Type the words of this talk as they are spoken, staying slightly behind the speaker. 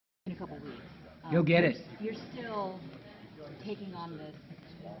couple weeks. You'll get it. You're still taking on this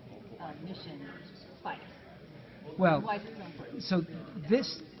mission twice. Well, why is it so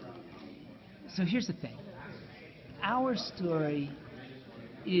important? So here's the thing. Our story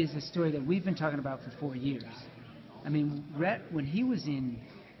is a story that we've been talking about for 4 years. I mean, Rhett, when he was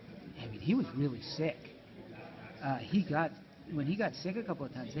he was really sick. When he got sick a couple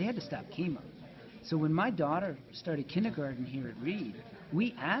of times, they had to stop chemo. So when my daughter started kindergarten here at Reed,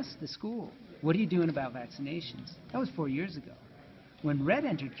 we asked the school, what are you doing about vaccinations? That was 4 years ago. When Rhett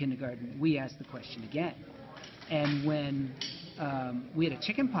entered kindergarten, we asked the question again. And when we had a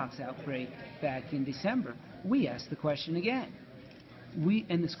chickenpox outbreak back in December, we asked the question again.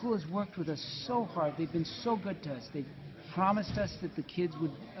 And the school has worked with us so hard. They've been so good to us. They've promised us that the kids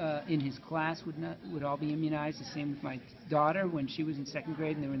would, in his class would all be immunized. The same with my daughter when she was in second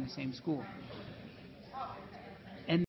grade and they were in the same school.